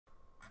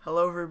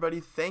Hello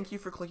everybody, thank you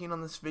for clicking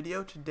on this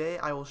video. Today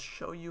I will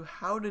show you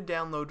how to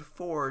download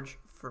Forge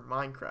for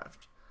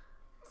Minecraft.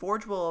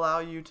 Forge will allow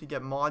you to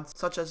get mods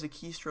such as the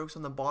keystrokes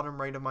on the bottom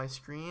right of my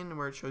screen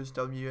where it shows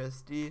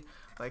WSD,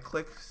 my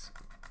clicks,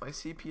 my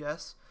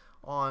CPS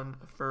on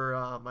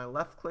for my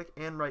left click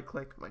and right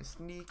click, my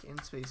sneak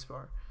and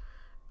spacebar.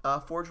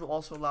 Forge will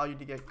also allow you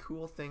to get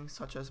cool things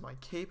such as my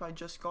cape I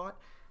just got,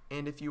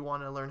 and if you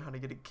want to learn how to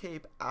get a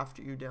cape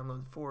after you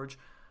download Forge,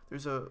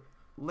 there's a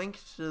link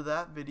to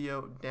that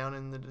video down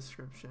in the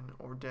description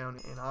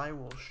and I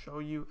will show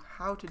you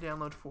how to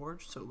download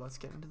Forge. So let's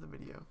get into the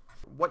video.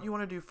 What you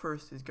want to do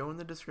first is go in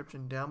the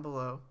description down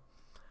below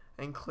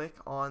and click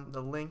on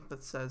the link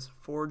that says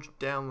Forge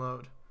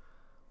download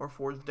or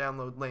Forge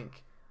download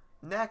link.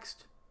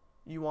 Next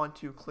you want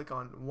to click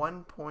on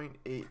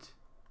 1.8,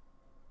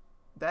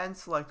 then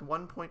select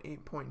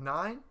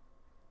 1.8.9 and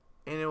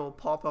it will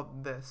pop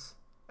up this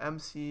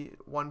MC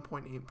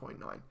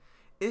 1.8.9.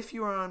 If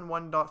you are on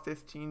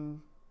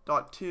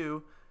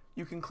 1.15.2,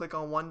 you can click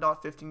on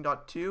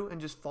 1.15.2 and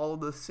just follow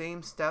the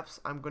same steps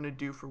I'm going to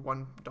do for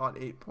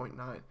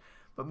 1.8.9.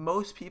 But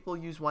most people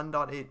use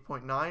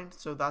 1.8.9,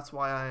 so that's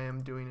why I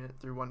am doing it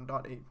through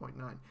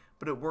 1.8.9.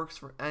 But it works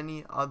for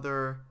any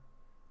other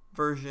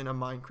version of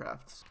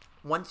Minecraft.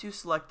 Once you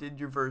selected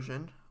your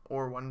version,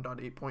 or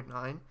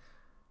 1.8.9,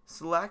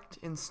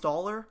 select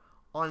installer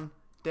on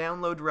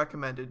download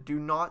recommended. Do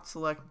not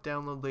select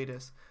download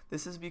latest.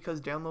 This is because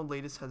download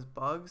latest has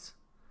bugs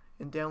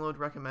and download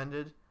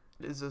recommended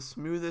is the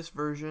smoothest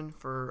version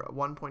for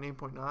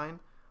 1.8.9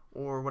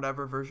 or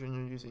whatever version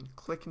you're using.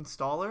 Click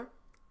installer.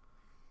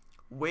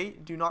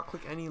 Wait, do not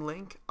click any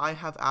link. I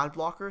have ad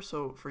blocker,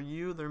 so for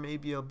you there may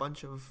be a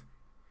bunch of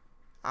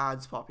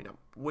ads popping up.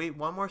 Wait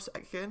one more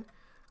second.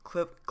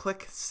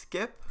 Click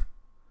skip.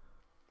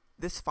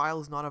 This file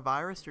is not a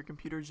virus. Your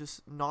computer is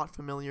just not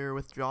familiar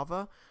with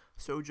Java.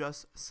 So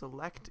just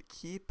select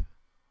keep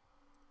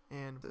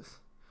and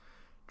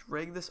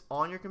drag this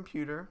on your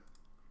computer.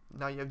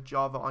 Now you have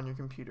Java on your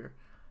computer.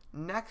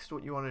 Next,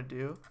 what you want to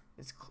do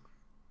is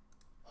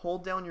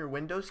hold down your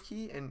Windows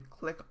key and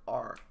click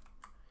R.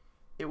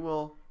 It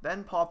will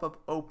then pop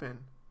up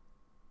open.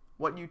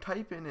 What you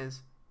type in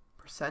is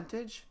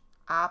percentage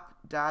app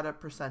data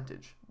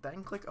percentage.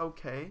 Then click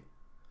OK.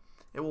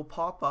 It will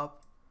pop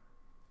up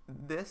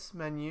this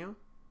menu,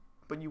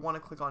 but you want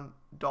to click on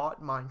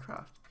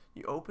 .minecraft.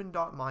 You open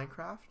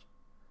 .minecraft,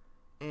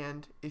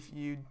 and if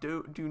you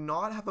do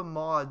not have a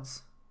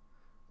mods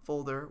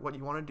folder, what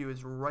you want to do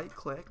is right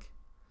click,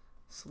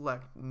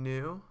 select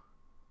new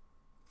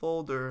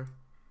folder,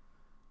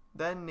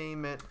 then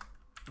name it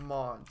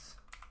mods.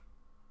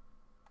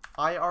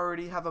 I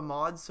already have a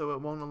mod, so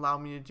it won't allow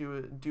me to do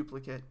a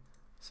duplicate,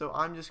 so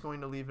I'm just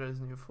going to leave it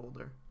as new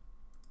folder.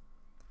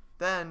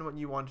 Then what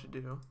you want to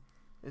do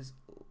is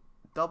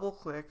double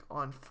click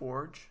on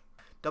Forge,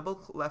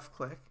 double left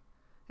click,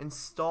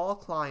 install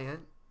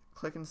client,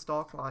 click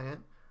install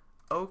client,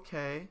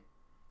 OK,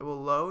 it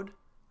will load.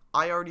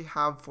 I already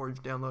have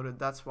Forge downloaded,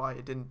 that's why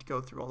it didn't go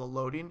through all the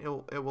loading.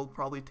 It will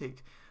probably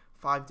take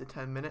 5 to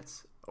 10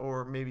 minutes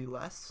or maybe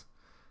less,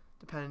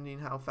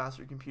 depending how fast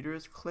your computer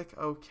is. Click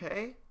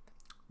OK,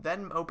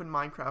 then open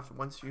Minecraft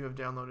once you have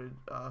downloaded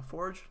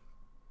Forge.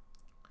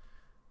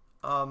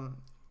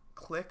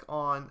 Click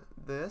on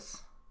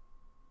this,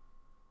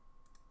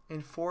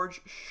 and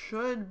Forge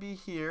should be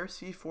here.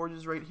 See, Forge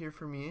is right here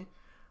for me.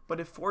 But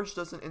if Forge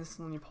doesn't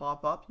instantly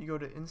pop up, you go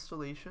to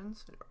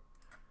installations,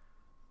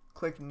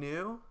 click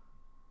new,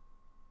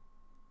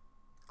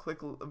 click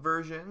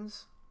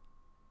versions,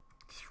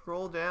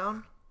 scroll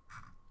down,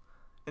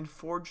 and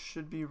Forge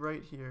should be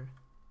right here.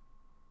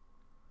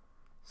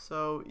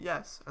 So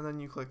yes, and then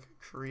you click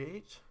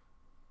create,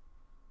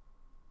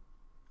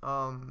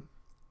 and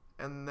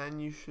then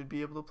you should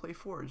be able to play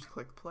Forge.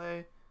 Click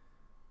play,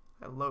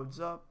 it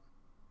loads up.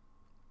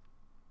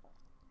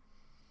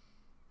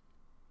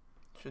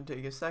 Should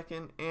take a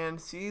second, and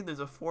see there's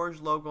a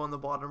Forge logo on the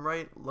bottom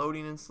right.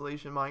 Loading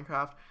installation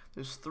Minecraft.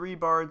 There's 3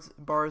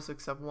 bars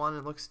except one,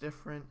 it looks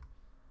different.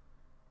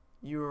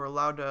 You are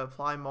allowed to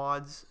apply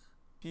mods.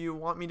 If you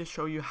want me to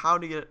show you how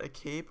to get a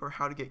cape or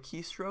how to get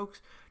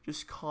keystrokes,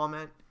 just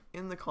comment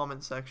in the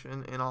comment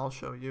section and I'll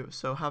show you.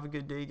 So have a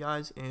good day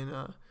guys,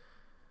 and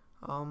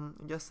I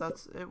guess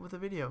that's it with the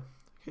video.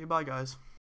 Okay, bye guys.